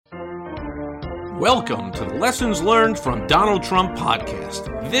Welcome to the Lessons Learned from Donald Trump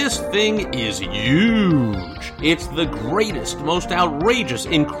podcast. This thing is huge. It's the greatest, most outrageous,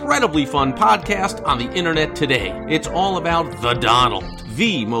 incredibly fun podcast on the internet today. It's all about the Donald,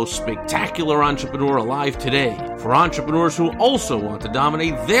 the most spectacular entrepreneur alive today, for entrepreneurs who also want to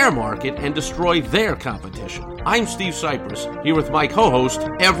dominate their market and destroy their competition. I'm Steve Cypress, here with my co-host,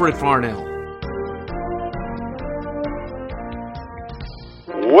 Everett Farnell.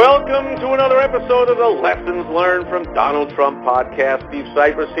 Welcome to another episode of the Lessons Learned from Donald Trump podcast. Steve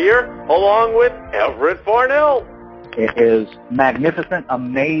Cypress here, along with Everett Farnell. It is magnificent,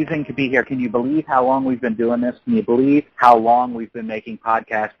 amazing to be here. Can you believe how long we've been doing this? Can you believe how long we've been making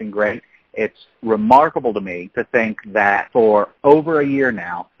podcasting great? It's remarkable to me to think that for over a year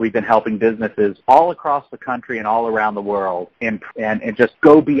now, we've been helping businesses all across the country and all around the world and just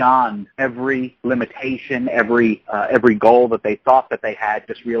go beyond every limitation, every goal that they thought that they had,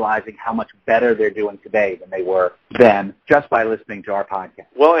 just realizing how much better they're doing today than they were then just by listening to our podcast.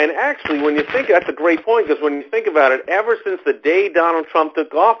 Well, and actually, when you think, that's a great point, because when you think about it, ever since the day Donald Trump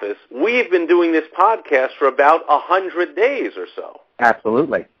took office, we've been doing this podcast for about 100 days or so.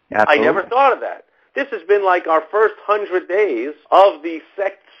 Absolutely. I never thought of that. This has been like our first 100 days of the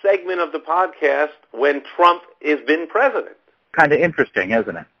segment of the podcast when Trump has been president. Kind of interesting,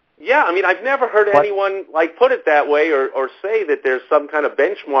 isn't it? Yeah, I mean, I've never heard anyone put it that way or say that there's some kind of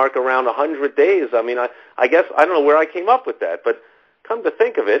benchmark around 100 days. I mean, I guess I don't know where I came up with that, but come to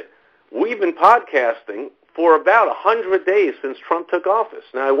think of it, we've been podcasting for about 100 days since Trump took office.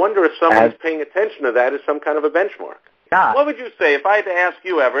 Now, I wonder if someone's paying attention to that as some kind of a benchmark. God. What would you say, if I had to ask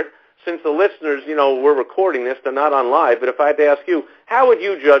you, Everett, since the listeners, we're recording this, they're not on live, but if I had to ask you, how would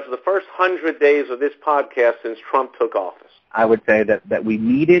you judge the first 100 days of this podcast since Trump took office? I would say that we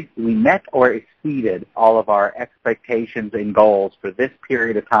met or exceeded all of our expectations and goals for this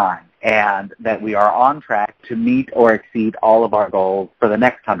period of time, and that we are on track to meet or exceed all of our goals for the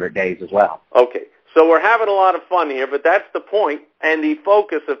next 100 days as well. Okay. So we're having a lot of fun here, but that's the point and the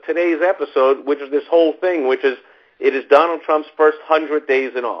focus of today's episode, which is this whole thing, which is it is Donald Trump's first 100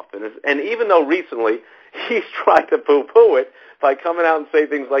 days in office. And even though recently he's tried to poo-poo it by coming out and say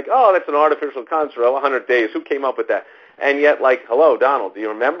things like, oh, that's an artificial construct, 100 days, who came up with that? And yet, hello, Donald, do you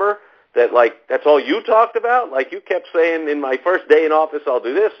remember that, that's all you talked about? You kept saying, in my first day in office, I'll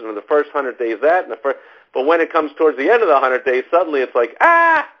do this, and in the first 100 days that, but when it comes towards the end of the 100 days, suddenly it's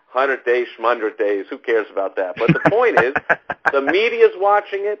 100 days, 100 days, who cares about that? But the point is, the media's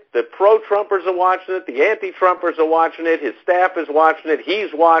watching it, the pro-Trumpers are watching it, the anti-Trumpers are watching it, his staff is watching it, he's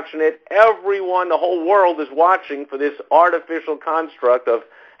watching it, everyone, the whole world is watching for this artificial construct of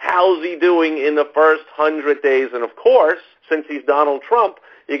how's he doing in the first 100 days. And of course, since he's Donald Trump,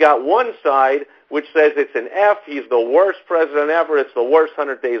 you got one side which says it's an F, he's the worst president ever, it's the worst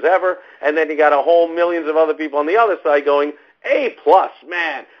 100 days ever, and then you got a whole millions of other people on the other side going, A+,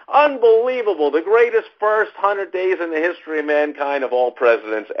 man, unbelievable, the greatest first 100 days in the history of mankind of all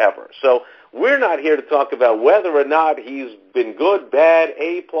presidents ever. So we're not here to talk about whether or not he's been good, bad,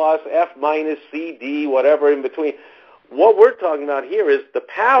 A+, F-, C, D, whatever in between. What we're talking about here is the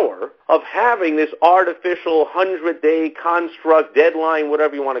power of having this artificial 100-day construct, deadline,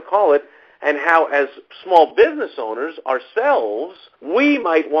 whatever you want to call it, and how as small business owners ourselves, we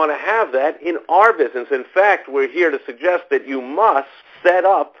might want to have that in our business. In fact, we're here to suggest that you must set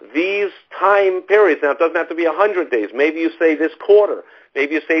up these time periods. Now, it doesn't have to be 100 days. Maybe you say this quarter.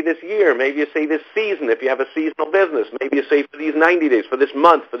 Maybe you say this year. Maybe you say this season if you have a seasonal business. Maybe you say for these 90 days, for this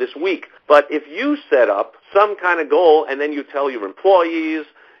month, for this week. But if you set up some kind of goal and then you tell your employees,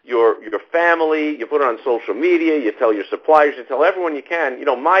 your family, you put it on social media, you tell your suppliers, you tell everyone you can,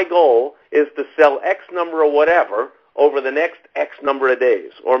 my goal is to sell X number of whatever over the next X number of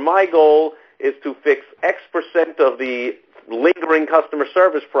days. Or my goal is to fix X% of the lingering customer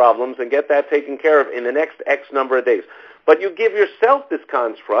service problems and get that taken care of in the next X number of days. But you give yourself this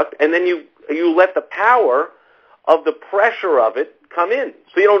construct, and then you let the power of the pressure of it come in.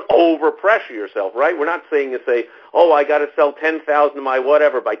 So you don't overpressure yourself, right? We're not saying you say, oh, I got to sell 10,000 of my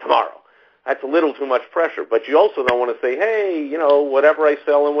whatever by tomorrow. That's a little too much pressure. But you also don't want to say, hey, whatever I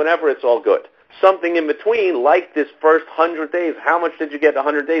sell and whenever, it's all good. Something in between, like this first 100 days. How much did you get in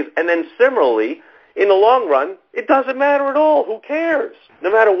 100 days? And then similarly, in the long run, it doesn't matter at all. Who cares?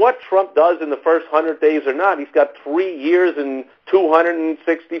 No matter what Trump does in the first 100 days or not, he's got 3 years and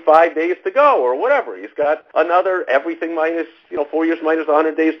 265 days to go or whatever. He's got another everything minus, 4 years minus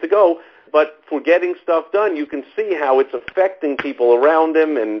 100 days to go. But for getting stuff done, you can see how it's affecting people around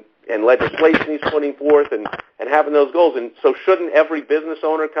him and legislation he's putting forth and having those goals. And so shouldn't every business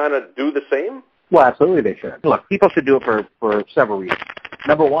owner kind of do the same? Well, absolutely they should. Look, people should do it for several reasons.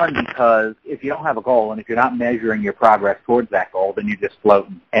 Number one, because if you don't have a goal and if you're not measuring your progress towards that goal, then you're just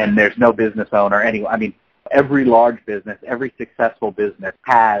floating, and there's no business owner anyway. I mean, every large business, every successful business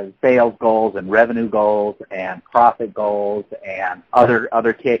has sales goals and revenue goals and profit goals and other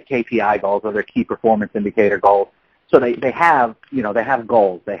KPI goals, other key performance indicator goals. So they have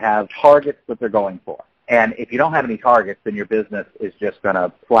goals. They have targets that they're going for. And if you don't have any targets, then your business is just going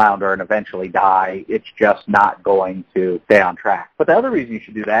to flounder and eventually die. It's just not going to stay on track. But the other reason you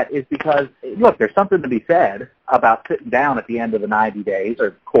should do that is because, look, there's something to be said about sitting down at the end of the 90 days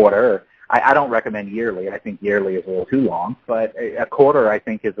or quarter. I don't recommend yearly. I think yearly is a little too long. But a quarter, I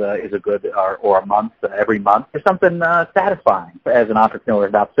think, is a good, or a month, every month. There's something satisfying as an entrepreneur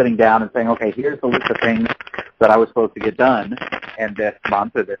about sitting down and saying, okay, here's the list of things that I was supposed to get done in this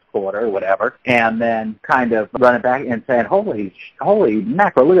month or this quarter or whatever, and then kind of running back and saying, holy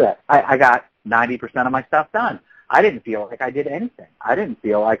mackerel, look at that. I got 90% of my stuff done. I didn't feel like I did anything. I didn't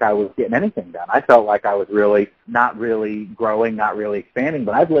feel like I was getting anything done. I felt like I was really not really growing, not really expanding,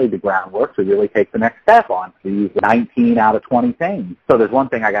 but I've laid the groundwork to really take the next step on these 19 out of 20 things. So there's one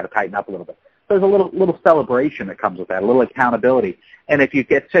thing I got to tighten up a little bit. There's a little celebration that comes with that, a little accountability. And if you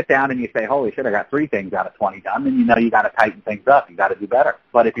sit down and you say, holy shit, I got 3 things out of 20 done, then you know you got to tighten things up. You got to do better.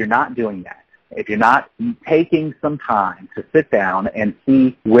 But if you're not doing that, if you're not taking some time to sit down and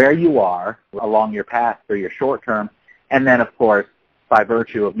see where you are along your path for your short term, and then, of course, by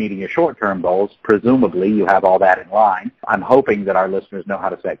virtue of meeting your short-term goals, presumably you have all that in line. I'm hoping that our listeners know how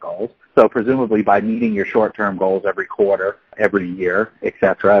to set goals. So presumably by meeting your short-term goals every quarter, every year, et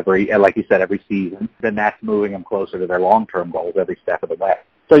cetera, like you said, every season, then that's moving them closer to their long-term goals every step of the way.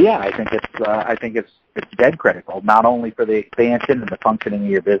 So yeah, I think it's dead critical, not only for the expansion and the functioning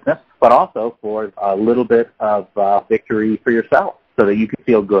of your business, but also for a little bit of victory for yourself, so that you can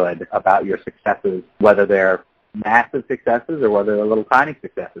feel good about your successes, whether they're massive successes or whether they're little tiny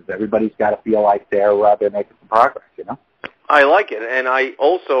successes. Everybody's got to feel like they're making some progress, you know? I like it, and I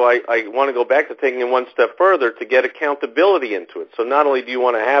want to go back to taking it one step further to get accountability into it. So not only do you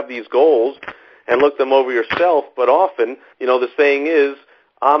want to have these goals and look them over yourself, but often, the saying is,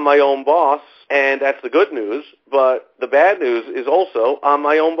 I'm my own boss, and that's the good news, but the bad news is also I'm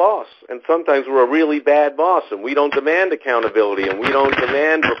my own boss. And sometimes we're a really bad boss, and we don't demand accountability, and we don't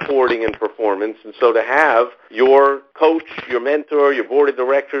demand reporting and performance. And so to have your coach, your mentor, your board of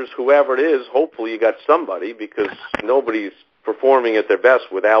directors, whoever it is, hopefully you got somebody, because nobody's performing at their best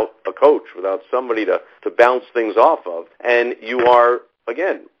without a coach, without somebody to bounce things off of. And you are,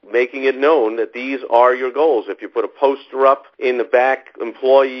 again, making it known that these are your goals. If you put a poster up in the back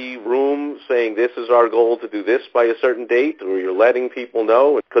employee room saying this is our goal to do this by a certain date, or you're letting people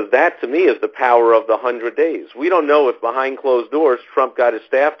know, because that to me is the power of the 100 days. We don't know if behind closed doors Trump got his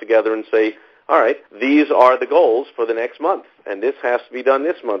staff together and say, all right, these are the goals for the next month, and this has to be done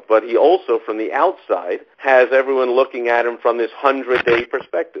this month. But he also, from the outside, has everyone looking at him from this 100-day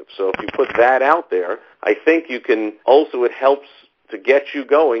perspective. So if you put that out there, I think you can also, it helps to get you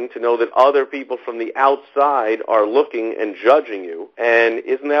going, to know that other people from the outside are looking and judging you. And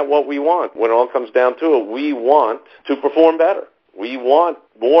isn't that what we want? When it all comes down to it, we want to perform better. We want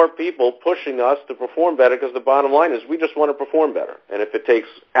more people pushing us to perform better, because the bottom line is we just want to perform better. And if it takes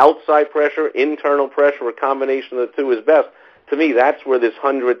outside pressure, internal pressure, a combination of the two is best. To me, that's where this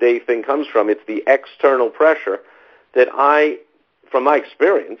 100-day thing comes from. It's the external pressure that from my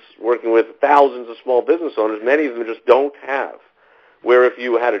experience, working with thousands of small business owners, many of them just don't have. Where if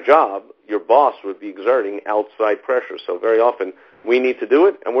you had a job, your boss would be exerting outside pressure. So very often we need to do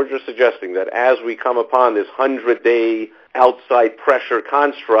it, and we're just suggesting that as we come upon this 100-day outside pressure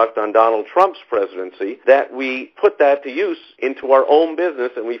construct on Donald Trump's presidency, that we put that to use into our own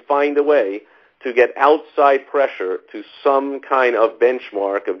business, and we find a way to get outside pressure to some kind of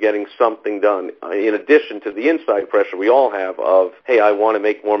benchmark of getting something done, in addition to the inside pressure we all have of, hey, I want to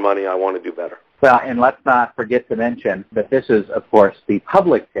make more money, I want to do better. Well, and let's not forget to mention that this is, of course, the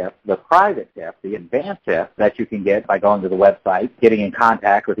public tip, the private tip, the advanced tip that you can get by going to the website, getting in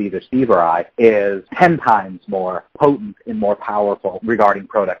contact with either Steve or I, is 10 times more potent and more powerful regarding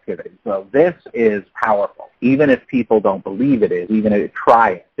productivity. So this is powerful. Even if people don't believe it is, even if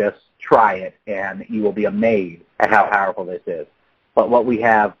try it, just try it, and you will be amazed at how powerful this is. But what we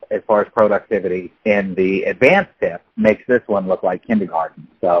have as far as productivity in the advanced tip makes this one look like kindergarten.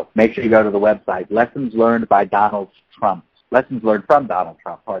 So make sure you go to the website, Lessons Learned from Donald Trump,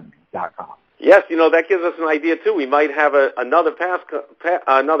 .com. Yes, that gives us an idea, too. We might have another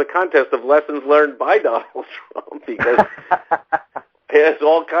contest of lessons learned by Donald Trump, because It's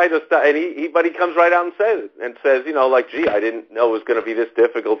all kinds of stuff, and but he comes right out and says it, and says, like, gee, I didn't know it was going to be this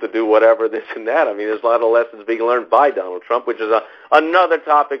difficult to do whatever, this and that. I mean, there's a lot of lessons being learned by Donald Trump, which is another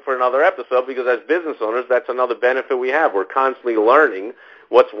topic for another episode, because as business owners, that's another benefit we have. We're constantly learning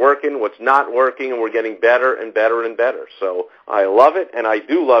what's working, what's not working, and we're getting better and better and better. So I love it, and I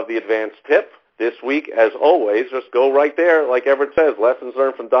do love the advanced tip. This week, as always, just go right there, like Everett says, lessons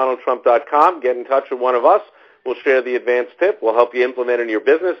learned from DonaldTrump.com. Get in touch with one of us. We'll share the advanced tip. We'll help you implement it in your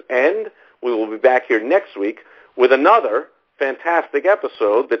business, and we will be back here next week with another fantastic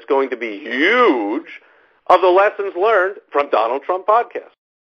episode that's going to be huge of the lessons learned from Donald Trump Podcast.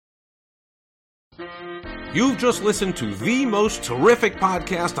 You've just listened to the most terrific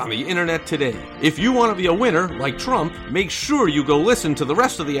podcast on the internet today. If you want to be a winner like Trump, make sure you go listen to the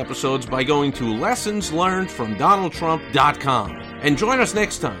rest of the episodes by going to lessonslearnedfromDonaldTrump.com. And join us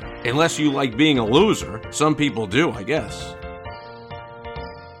next time. Unless you like being a loser. Some people do, I guess.